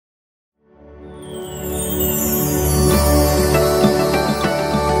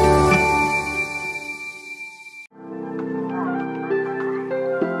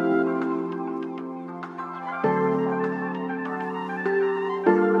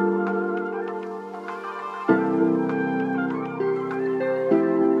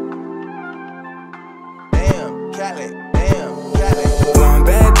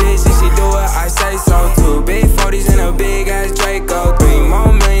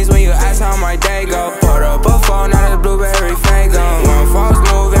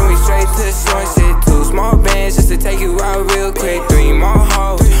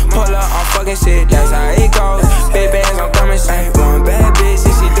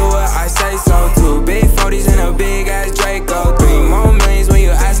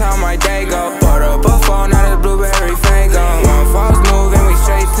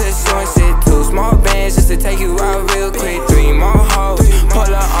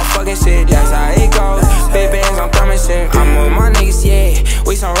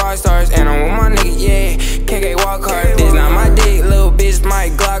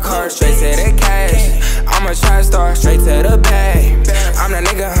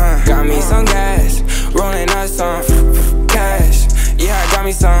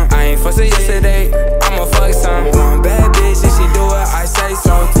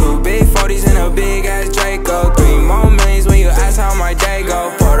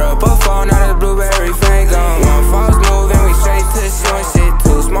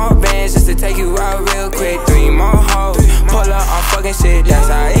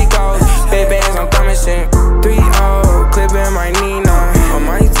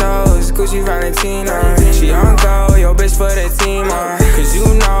Tina. She on go, your bitch for the team, cause you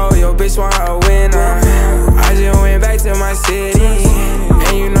know your bitch want a winner. I just went back to my city,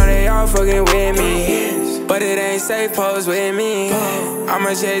 and you know they all fucking with me, but it ain't safe, pose with me.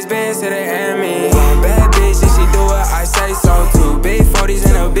 I'ma chase bands to the enemy. Bad bitch, and she do what I say so. 2 big 40s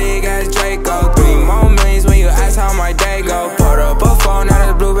and a big ass Draco. 3 more millions when you ask how my day go. Put up a phone, now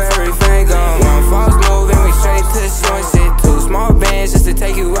the blueberry fango. 1 false move and we straight to short shit. 2 small bands just to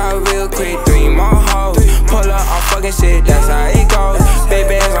take you out real quick. 3 more hoes, pull up on fucking shit, that's how it goes. Big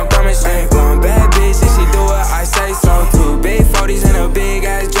bands, I'm coming straight. 1 bad bitch, and she do what I say so. 2 big 40s and a big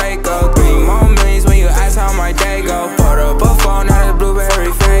ass Draco. 3 more millions when you ask how my day go. Put up a phone, now the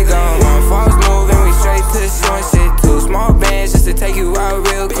blueberry fango. 1 false move and we straight to short shit. 2 small bands just to take you out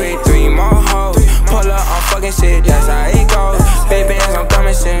real quick. 3 more hoes, pull up on fucking shit, that's how it goes. Big bands, I'm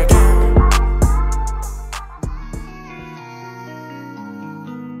coming straight.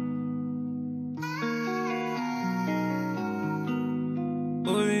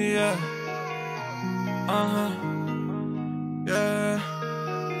 Ooh, yeah. Yeah.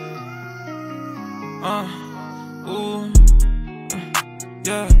 Ooh.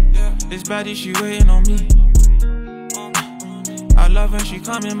 Yeah. This baddie, she waiting on me. I love when she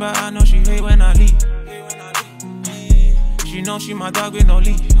coming, but I know she hate when I leave. She know she my dog with no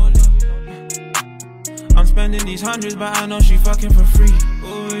leash. I'm spending these hundreds, but I know she fucking for free.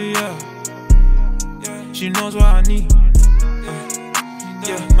 Ooh, yeah. She knows what I need.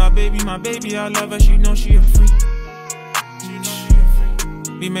 Yeah, my baby, I love her, she know she a freak.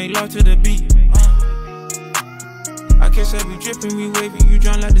 We make love to the beat. I kiss her, we drippin', we wavy, you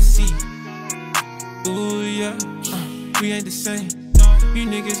drown like the sea. Ooh, yeah, we ain't the same. You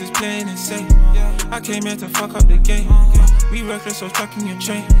niggas is playing insane. I came here to fuck up the game. We reckless, so stuck in your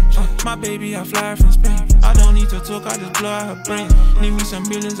chain. My baby, I fly her from Spain. I don't need to talk, I just blow out her brain. Need me some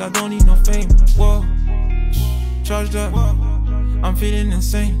millions, I don't need no fame. Whoa, charged up, I'm feeling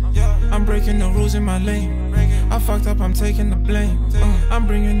insane. I'm breaking the rules in my lane. I fucked up, I'm taking the blame. I'm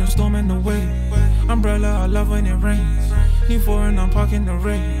bringing the storm and the wave. Umbrella, I love when it rains. Need foreign, I'm parking the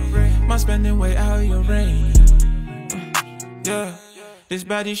rain. My spending way out of your range. Yeah, this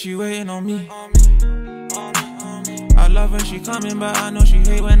baddie, she waiting on me. I love when she coming, but I know she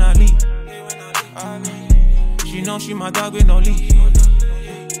hate when I leave. She know she my dog with no leash.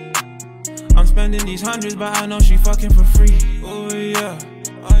 I'm spending these hundreds, but I know she fucking for free. Oh yeah,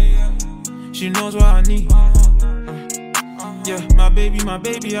 she knows what I need. Yeah, my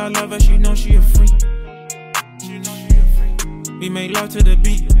baby, I love her, she know she a freak. We make love to the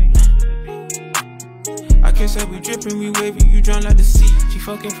beat. I kiss her, we drippin', we wavy, you drown like the sea. She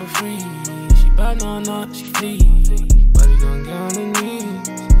fucking for free, she bad, no, not, she flee. Body gon' get on her knees.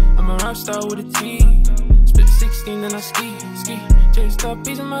 I'm a rap star with a T. Split 16, then I ski. Chased up,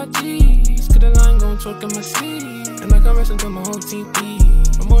 beats in my G's. Could the line gon' choke in my sleeve. And I can rest until my whole team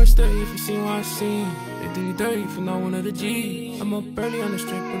eat. I'm more sturdy if you seen what I seen. They do you dirty for not one of the G's. I'm up early on the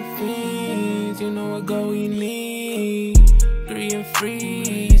strip with the fiends. You know what go we need. 3 and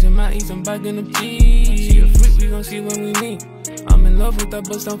freeze, and my E's, I'm bagging up G's. She a freak, we gon' see when we meet. I'm in love with that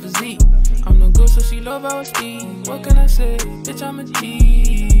bust down physique. I'm no good, so she love our speed. What can I say? Bitch, I'm a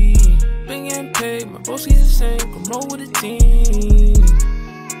G. Been getting paid, my broski's the same. Come roll with the team.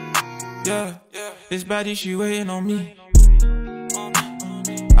 Yeah, this baddie, she waiting on me.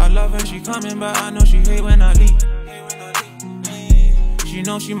 I love when she coming, but I know she hate when I leave. She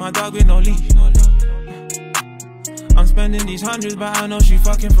know she my dog with no leash. I'm spending these hundreds, but I know she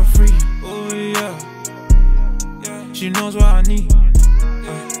fucking for free. Oh yeah, she knows what I need.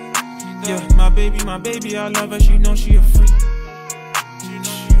 Yeah, my baby, I love her, she know she a freak.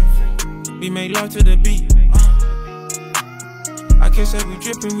 We make love to the beat. I kiss her, we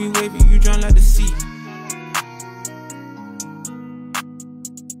drippin', we wavy, you drown like the sea.